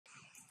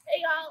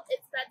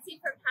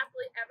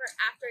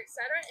after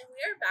etc. And we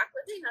are back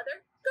with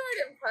another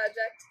garden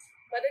project,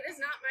 but it is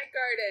not my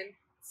garden.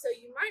 So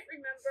you might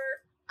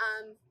remember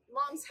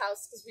Mom's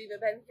house, because we've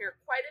been here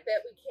quite a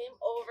bit. We came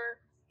over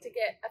to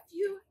get a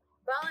few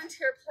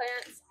volunteer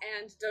plants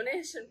and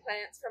donation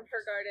plants from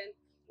her garden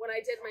when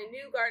I did my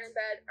new garden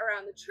bed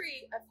around the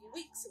tree a few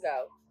weeks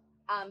ago.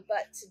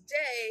 But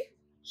today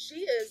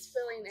she is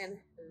filling in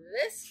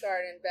this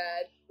garden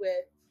bed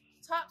with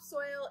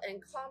topsoil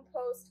and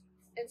compost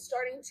and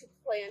starting to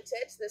plant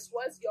it. This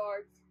was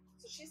yard,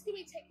 so she's going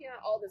to be taking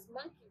out all this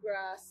monkey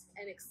grass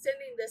and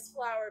extending this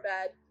flower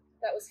bed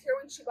that was here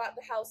when she bought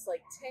the house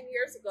like 10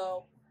 years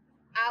ago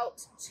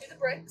out to the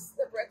bricks.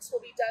 The bricks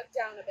will be dug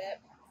down a bit,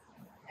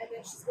 and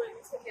then she's going to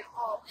be taking out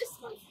all this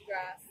monkey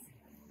grass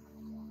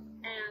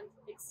and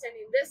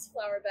extending this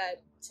flower bed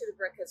to the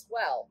brick as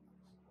well.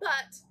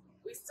 But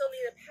we still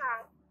need a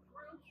path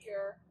through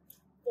here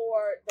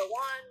for the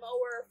lawn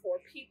mower, for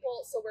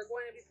people. So we're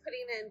going to be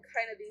putting in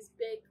kind of these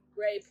big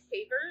gray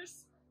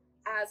pavers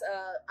as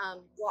a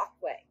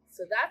walkway.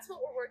 So that's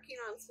what we're working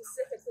on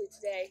specifically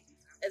today,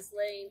 is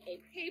laying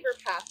a paver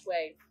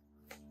pathway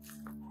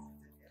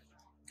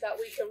that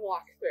we can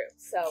walk through.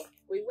 So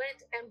we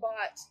went and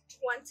bought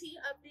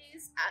 20 of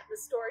these at the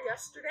store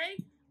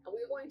yesterday, and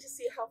we're going to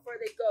see how far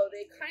they go.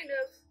 They kind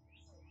of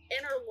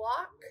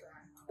interlock,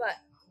 but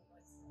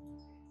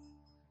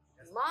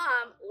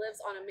Mom lives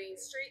on a main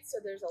street,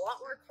 so there's a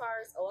lot more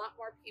cars, a lot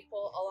more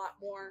people, a lot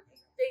more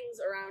things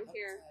around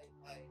here.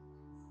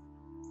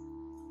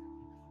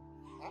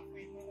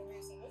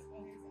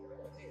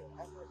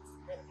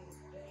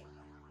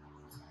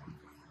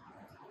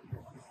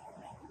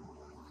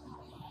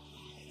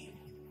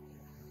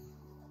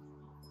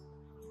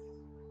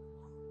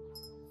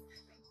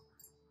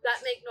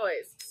 That make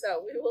noise,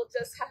 so we will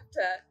just have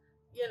to,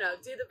 you know,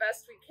 do the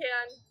best we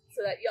can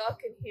so that y'all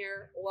can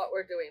hear what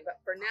we're doing. But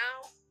for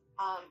now,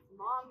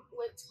 Mom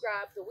went to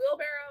grab the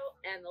wheelbarrow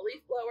and the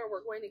leaf blower.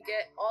 We're going to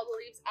get all the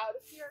leaves out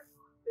of here.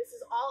 This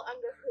is all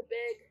under her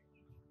big,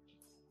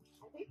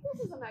 I think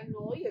this is a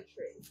magnolia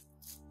tree.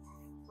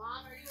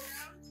 Mom, are you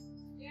around?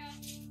 Yeah.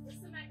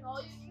 This is a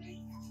magnolia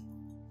tree?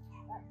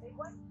 That big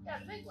one? Yeah,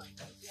 the big one.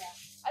 Yeah,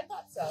 I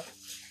thought so.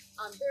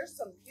 There's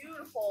some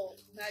beautiful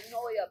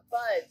magnolia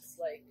buds,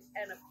 like,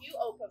 and a few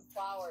open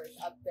flowers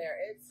up there.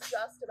 It's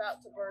just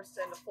about to burst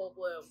into full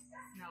bloom.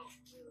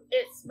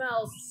 It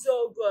smells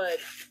so good.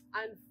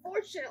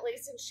 Unfortunately,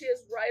 since she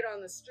is right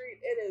on the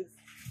street, it is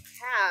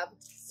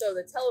halved, so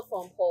the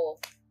telephone pole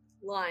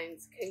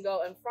lines can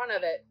go in front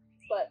of it.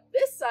 But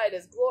this side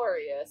is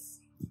glorious,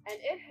 and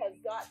it has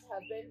got to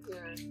have been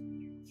here.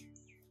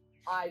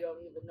 I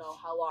don't even know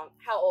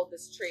how old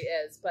this tree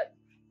is, but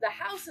the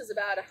house is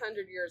about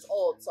 100 years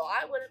old, so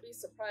I wouldn't be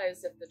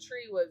surprised if the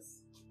tree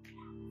was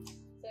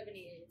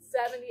 70,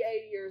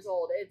 80 years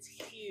old. It's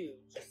huge.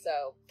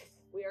 So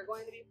we are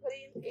going to be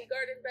putting a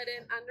garden bed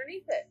in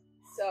underneath it.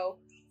 So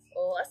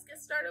let's get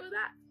started with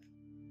that.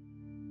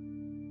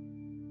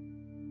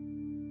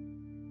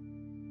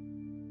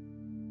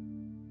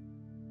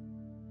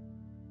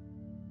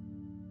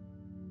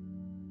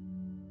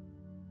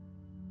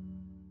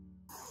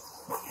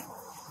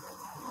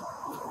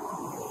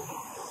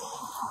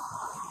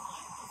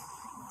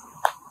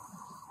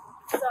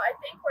 So I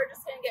think we're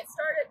just going to get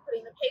started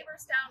putting the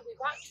pavers down. We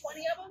bought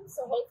 20 of them,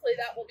 so hopefully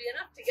that will be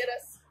enough to get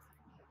us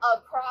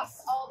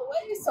across all the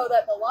way so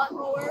that the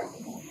lawnmower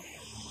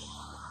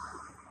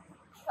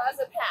has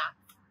a path.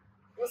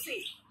 We'll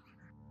see.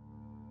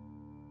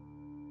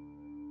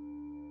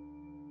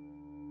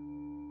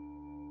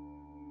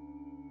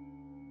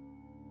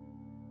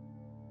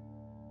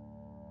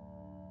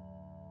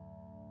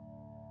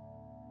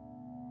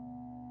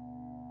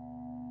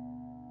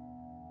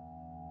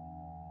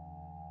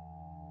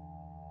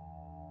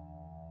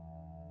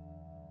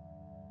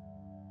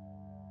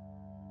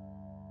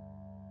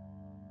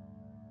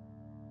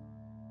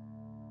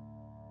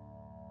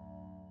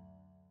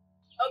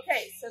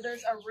 Okay, so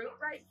there's a root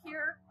right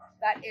here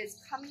that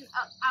is coming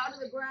up out of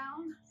the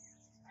ground.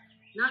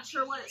 Not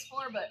sure what it's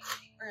for, but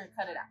we're going to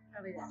cut it out.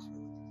 Probably that.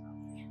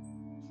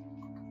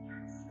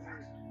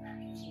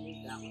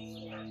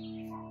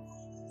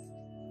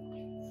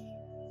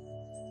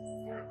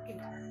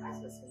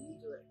 You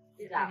do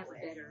it that way.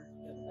 Better.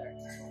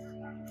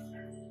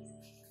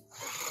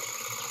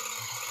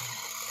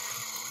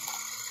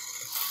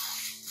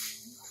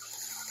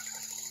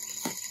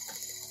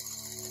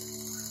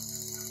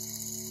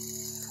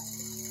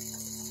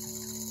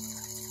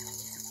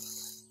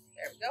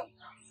 There we go.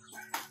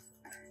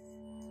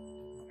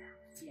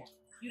 Yeah.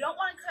 You don't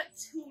want to cut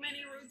too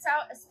many roots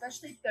out,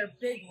 especially if they're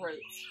big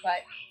roots.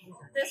 But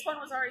this one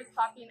was already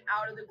popping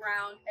out of the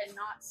ground and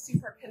not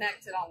super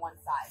connected on one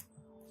side.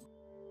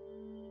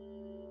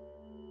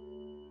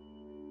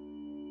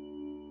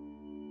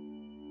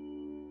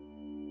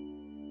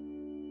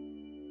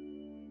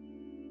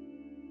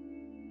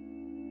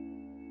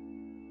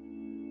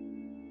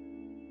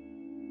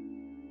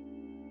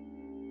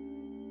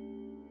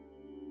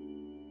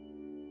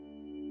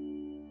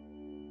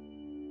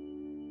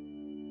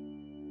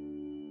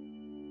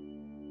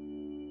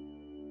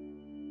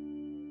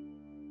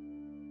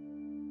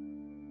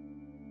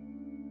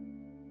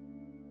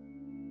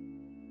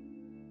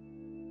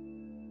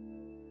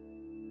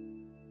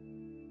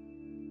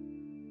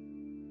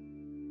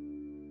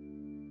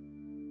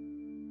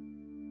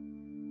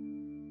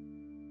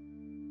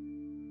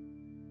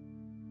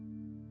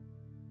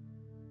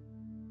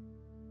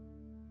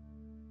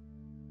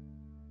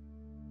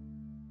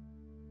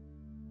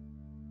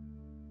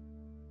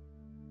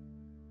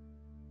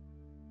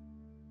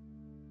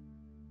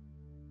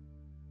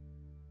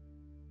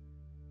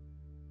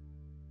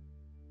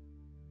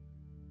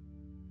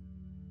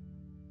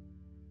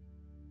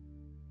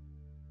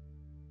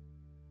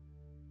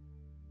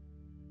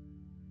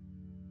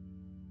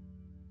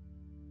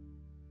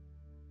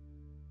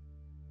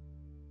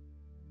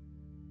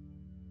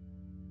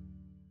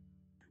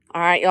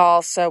 All right,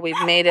 y'all, so we've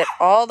made it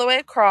all the way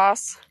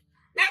across.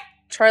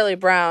 Charlie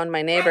Brown,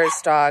 my neighbor's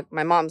dog,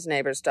 my mom's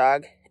neighbor's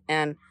dog,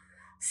 and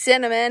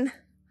Cinnamon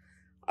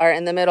are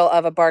in the middle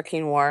of a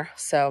barking war,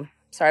 so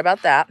sorry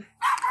about that.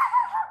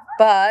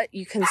 But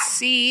you can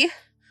see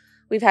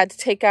we've had to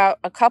take out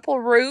a couple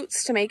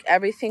roots to make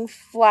everything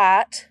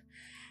flat,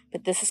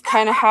 but this is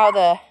kind of how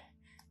the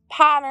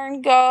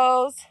pattern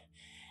goes.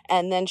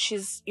 And then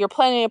you're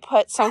planning to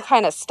put some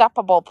kind of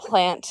steppable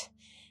plant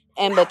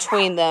in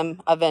between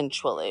them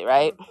eventually,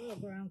 right?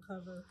 Brown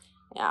cover.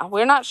 Yeah,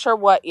 we're not sure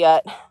what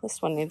yet.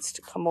 This one needs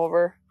to come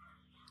over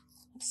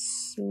a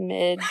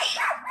smidge.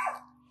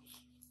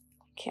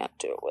 Can't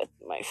do it with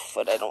my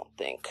foot, I don't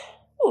think.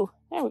 Ooh,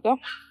 there we go.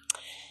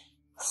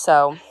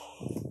 So,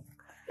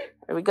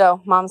 there we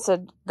go. Mom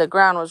said the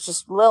ground was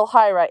just a little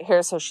high right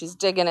here, so she's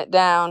digging it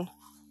down.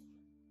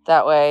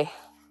 That way,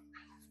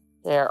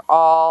 they're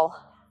all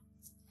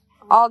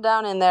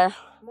down in there.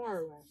 More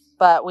or less.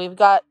 But we've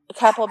got a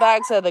couple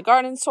bags of the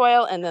garden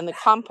soil and then the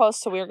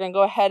compost, so we're going to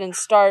go ahead and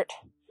start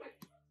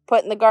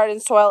putting the garden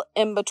soil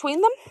in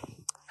between them.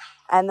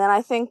 And then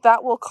I think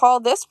that will call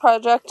this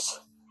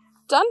project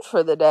done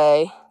for the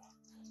day.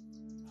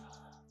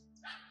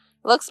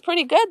 Looks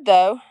pretty good,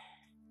 though.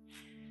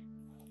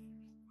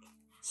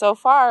 So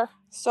far,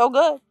 so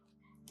good.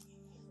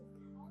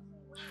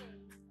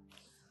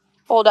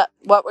 Hold up.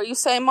 What were you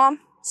saying, Mom?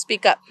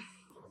 Speak up.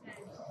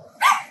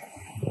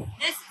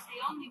 This is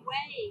the only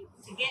way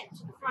to get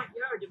to the front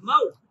yard to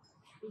mow,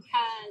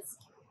 because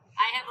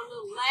I have a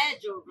little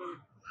ledge over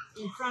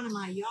in front of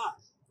my yard.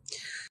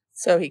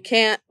 So we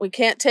can't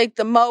take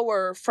the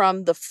mower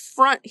from the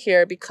front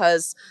here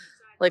because,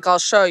 like, I'll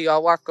show you.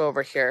 I'll walk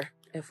over here.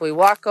 If we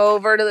walk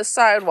over to the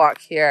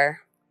sidewalk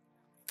here,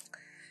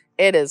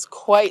 it is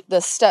quite the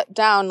step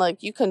down.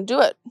 Like, you can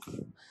do it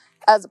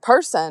as a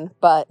person,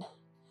 but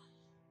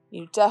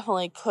you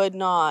definitely could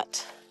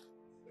not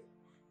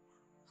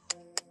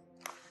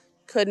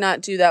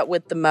do that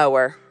with the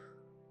mower.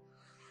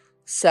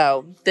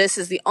 So this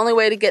is the only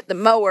way to get the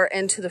mower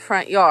into the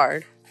front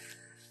yard.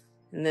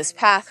 And this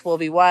path will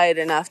be wide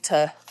enough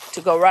to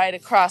go right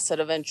across it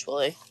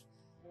eventually.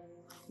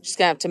 You're just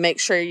going to have to make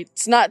sure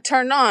it's not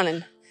turned on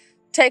and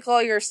take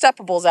all your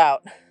steppables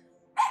out.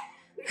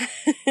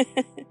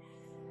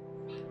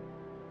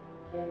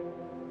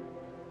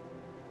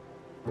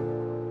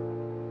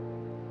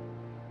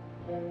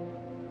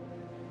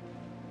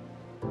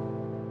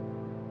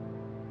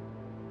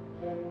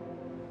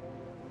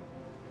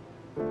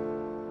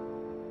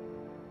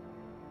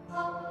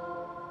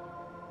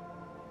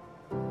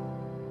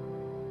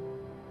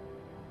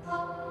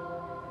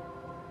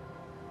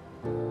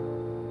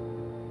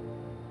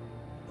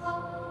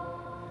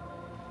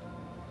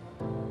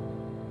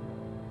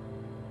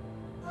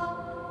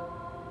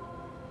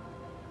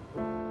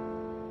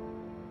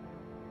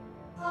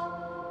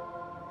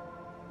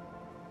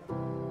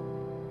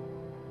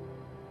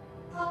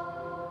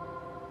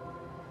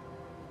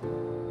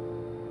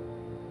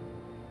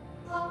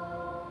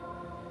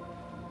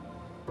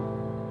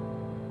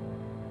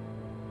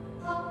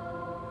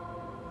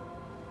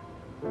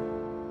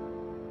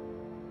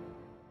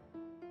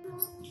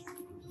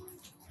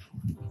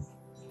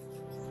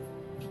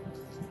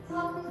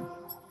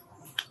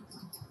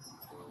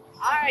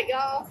 All right,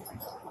 y'all.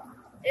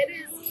 It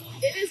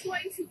is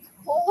going to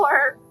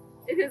pour.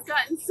 It has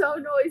gotten so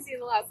noisy in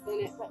the last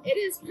minute, but it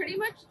is pretty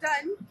much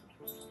done.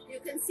 You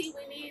can see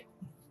we need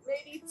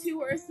maybe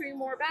 2 or 3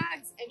 more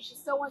bags, and she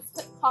still wants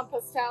to put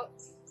compost out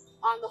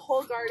on the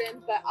whole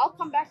garden, but I'll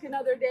come back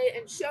another day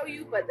and show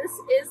you. But this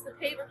is the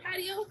paver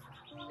patio.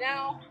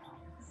 Now,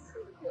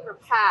 paver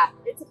path.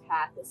 It's a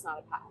path. It's not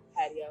a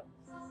patio.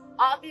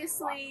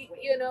 Obviously,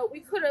 you know, we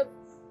could have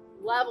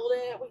leveled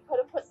it. We could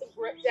have put the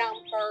grip down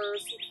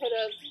first. We could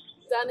have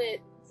done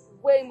it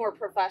way more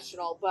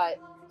professional, but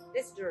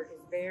This dirt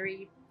is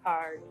very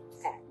hard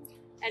packed.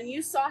 and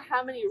you saw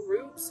how many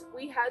roots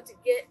we had to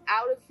get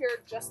out of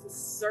here just to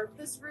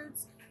surface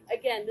roots.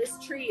 Again, this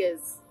tree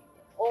is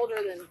older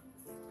than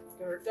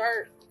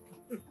dirt.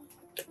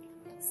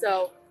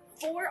 So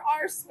for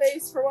our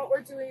space, for what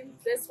we're doing,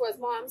 this was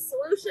Mom's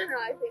solution, and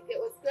I think it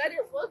was good.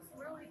 It looks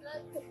really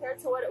good compared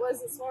to what it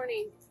was this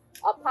morning.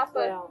 I'll pop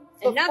a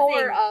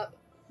before up.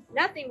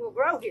 Nothing will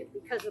grow here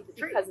because of the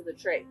tree. Because of the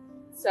tree.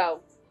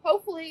 So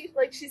hopefully,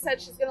 like she said,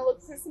 she's gonna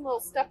look for some little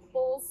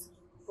steppables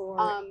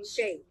For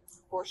shade.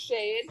 for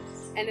shade.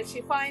 And if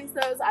she finds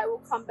those, I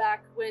will come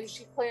back when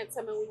she plants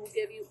them and we will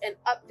give you an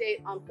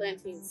update on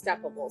planting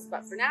steppables.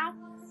 But for now,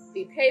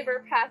 the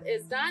paver path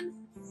is done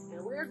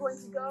and we're going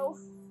to go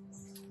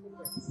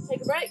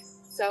take a break.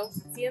 So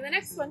see you in the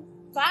next one.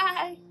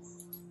 Bye.